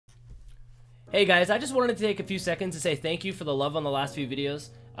Hey guys, I just wanted to take a few seconds to say thank you for the love on the last few videos.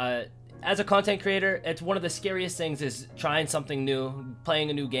 As a content creator, it's one of the scariest things is trying something new, playing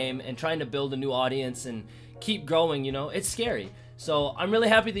a new game, and trying to build a new audience and keep growing, you know? It's scary. So I'm really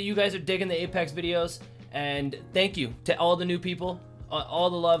happy that you guys are digging the Apex videos, and thank you to all the new people. All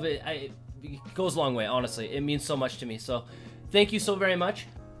the love, it goes a long way, honestly. It means so much to me. So thank you so very much.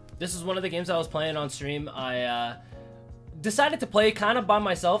 This is one of the games I was playing on stream. I decided to play kind of by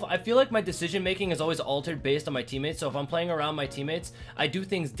myself. I feel like my decision making is always altered based on my teammates. So if I'm playing around my teammates, I do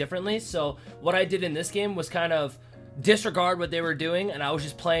things differently. So what I did in this game was kind of disregard what they were doing, and I was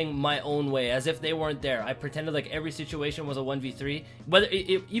just playing my own way as if they weren't there. I pretended like every situation was a 1v3, whether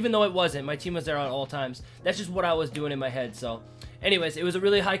even though it wasn't. My team was there at all times. That's just what I was doing in my head. So anyways, it was a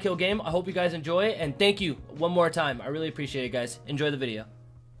really high kill game. I hope you guys enjoy it, and thank you one more time. I really appreciate it, guys. Enjoy the video.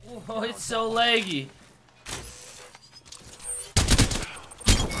 Oh, it's so laggy.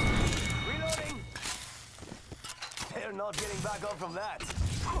 Reloading. They're not getting back up from that.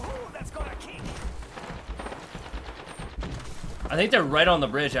 Oh, that's got a kick. I think they're right on the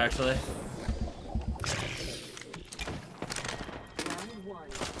bridge, actually. Round one.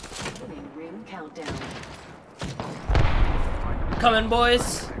 Beginning ring countdown. Coming,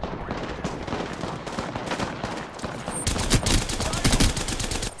 boys.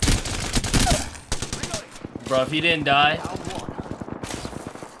 Bro, if he didn't die.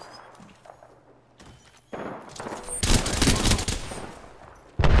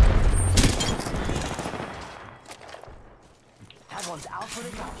 That one's out for the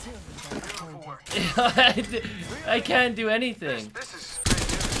count. I can't do anything. This is straight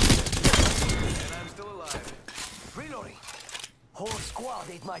news. And I'm still alive. Reloading. Whole squad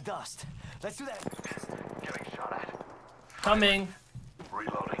ate my dust. Let's do that. Getting shot at. Coming.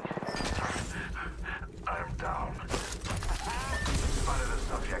 Reloading. I'm down. Spotted a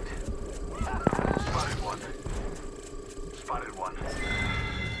subject. Spotted one. Spotted one.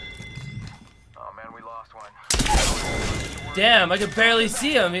 Oh man, we lost one. Damn, I could barely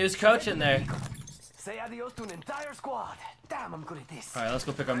see him. He was crouching there. Say adios to an entire squad. Damn, I'm good at this. Alright, let's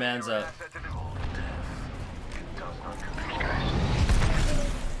go pick our mans up. It does not compute, guys.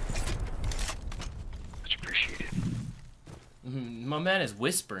 Much appreciated. My man is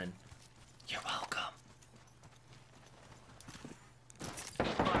whispering. You're welcome.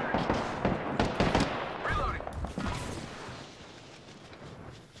 Reloading.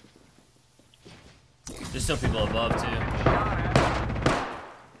 There's still people above, too.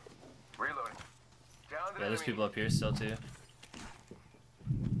 Reloading. Down to Yeah, there's people up here still, too.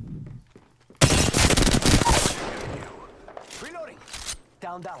 Reloading.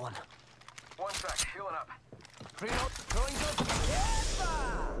 Down that one. One sec, healing up. Reload. Throwing good. Yes!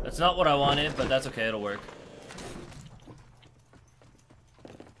 That's not what I wanted, but that's okay. It'll work.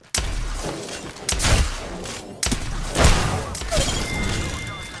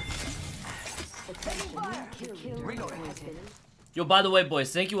 Yo, by the way,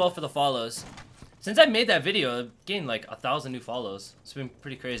 boys, thank you all for the follows. Since I made that video, I've gained like 1,000 new follows. It's been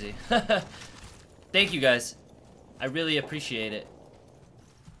pretty crazy. Thank you, guys. I really appreciate it.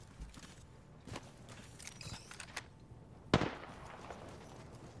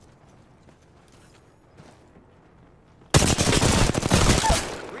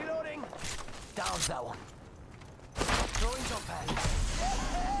 Reloading. Down that one. Throwing jump pad.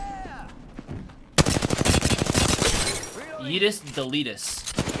 Yeah! Yeetus deletus.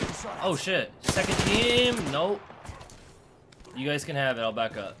 Oh shit. Second team? Nope. You guys can have it. I'll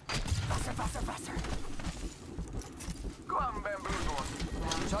back up. Faster, faster, faster. Go out and bamboozle.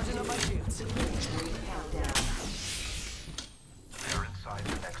 Charging up my shields. They're inside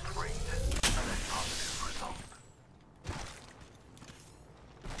the next ring. A net positive result.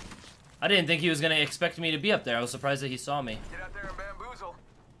 I didn't think he was gonna expect me to be up there. I was surprised that he saw me. Get out there and bamboozle.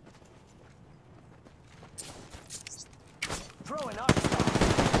 Throwing up.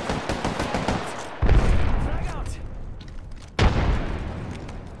 Frag out.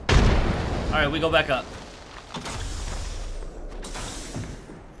 Alright, we go back up.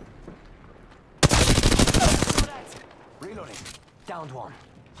 Reloading. Downed one.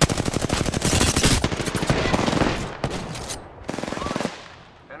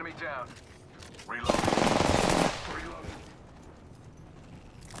 Enemy down. Reload. Reloading.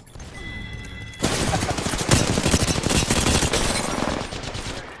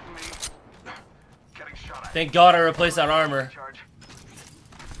 Getting shot at. Thank God I replaced that armor. Charge.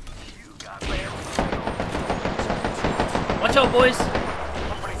 You got Watch out, boys.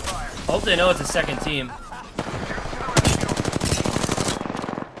 opening fire. I hope they know it's a second team.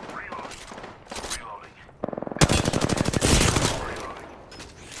 Reloading. Reloading.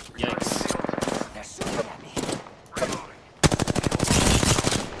 Yikes.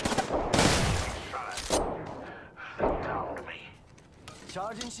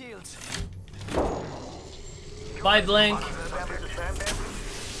 Bye, Blink.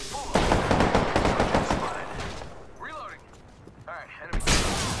 Reloading. Alright, enemy.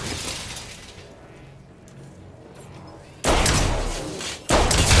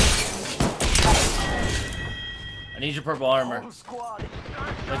 I need your purple armor. Whole squad.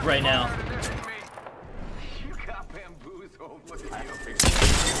 Like right now. You got bamboozled. Look at you.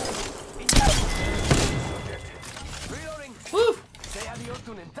 Reloading. Woo! Say adios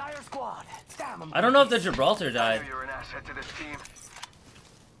to an entire squad. Damn 'em. I don't know if the Gibraltar I died. knew you were an asset to this team.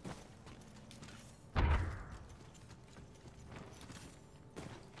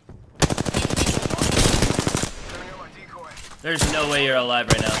 Setting up my decoy. There's no way you're alive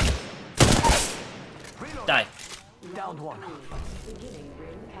right now. Reloading. Die. Downed one. Beginning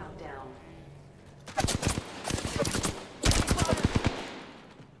ring countdown.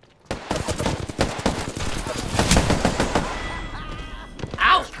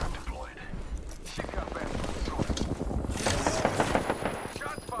 Ow! Trap deployed. She got bamboozled.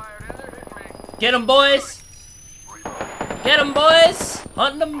 Shots fired and they're hitting me. Get him, boys! Reloading. Get him, boys!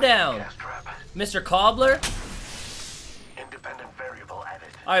 Hunting them down. Gas trap. Mr. Cobbler. Independent variable added.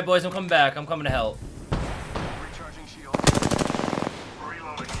 Alright, boys, I'm coming back. I'm coming to help. Recharging shield.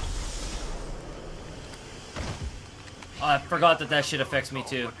 Reloading. Oh, I forgot that that shit affects me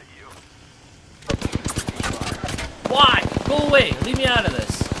too. Look at you. Why? Go away. Leave me out of this.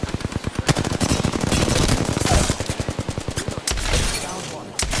 Downed one.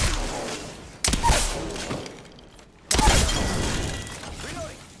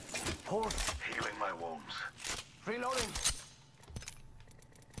 Reloading. Horse. Healing my wounds. Reloading.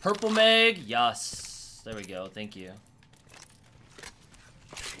 Purple Meg. Yes. There we go. Thank you.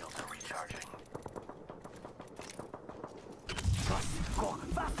 Shields are recharging. Go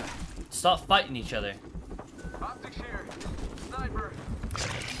faster. Stop fighting each other. Optics here. Sniper.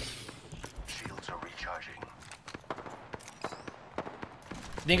 Shields are recharging.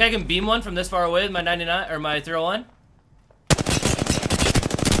 Think I can beam one from this far away with my 99 or my 301?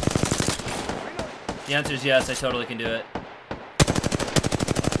 The answer is yes. I totally can do it.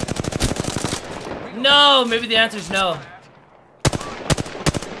 No, maybe the answer is no.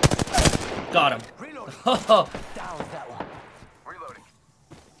 Got him. Reloading. Oh, Down that one. Reloading.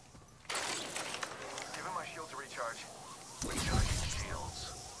 Giving my shield to recharge. Recharging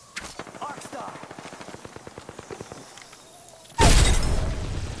shields. Arcstar.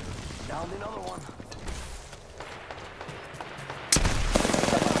 Down another one.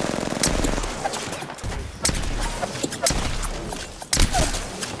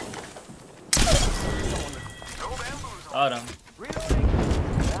 No bamboozle. got him. Reloading.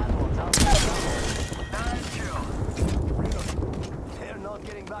 That one's out. Nice kill. Reloading. They're not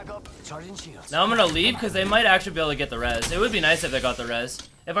getting back up. Charging shields. Now I'm gonna leave because they might actually be able to get the res. It would be nice if they got the res.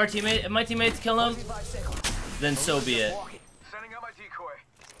 If my teammates kill him, 45 seconds. then so be it. Walking. Setting up my decoy.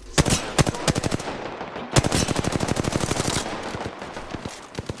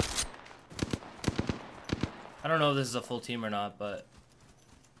 I don't know if this is a full team or not, but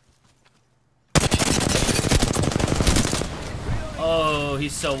oh,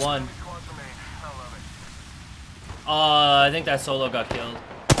 he's so one. Squads remain. I love it. I think that solo got killed.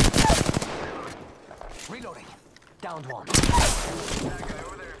 Reloading. Downed one. That guy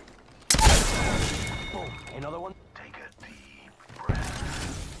over there. Boom. Another one. Take a deep breath.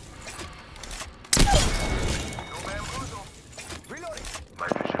 No bamboozle. Reloading. My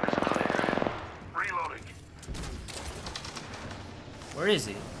vision is clear. Reloading. Where is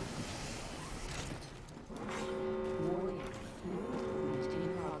he? Warning. Movement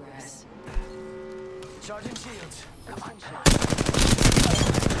in progress. Charging shields. Come on.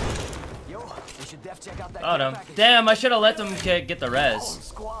 Yo, we should def check out that Got care him. package. Damn, I should have let them get the Whole res.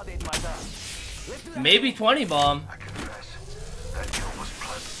 squad ate my dust. Let's do that. Maybe 20 bomb. I confess, that kill was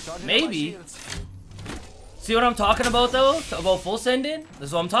pleasant. Charging maybe. my shields. See what I'm talking about though? About full sending? This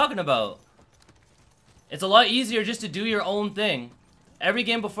is what I'm talking about. It's a lot easier just to do your own thing. Every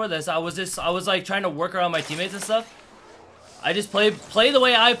game before this, I was like trying to work around my teammates and stuff. I just play the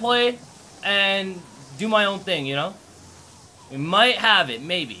way I play and do my own thing, you know? We might have it,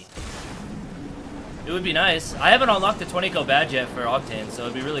 maybe. It would be nice. I haven't unlocked the 20 kill badge yet for Octane, so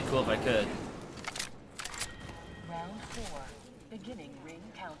it'd be really cool if I could. Round 4. Beginning ring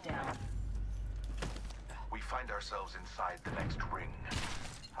countdown. We find ourselves inside the next ring.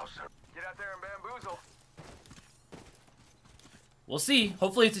 How sir? Get out there and bamboozle. We'll see.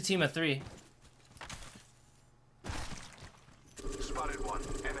 Hopefully it's a team of 3. Spotted one.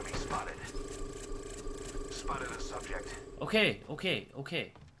 Enemy spotted. Spotted a subject. Okay.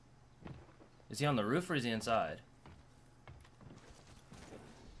 Is he on the roof or is he inside?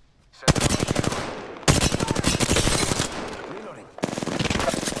 Send out my shield.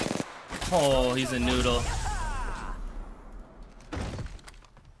 Oh, he's a noodle.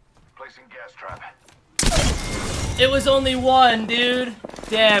 Placing gas trap. It was only one, dude.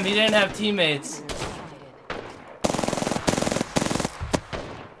 Damn, he didn't have teammates.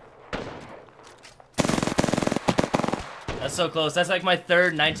 That's so close. That's like my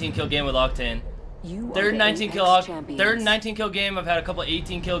third 19 kill game with Octane. Third 19 kill game. I've had a couple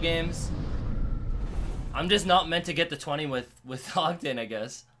 18 kill games. I'm just not meant to get the 20 with Octane, I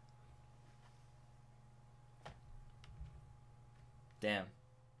guess. Damn.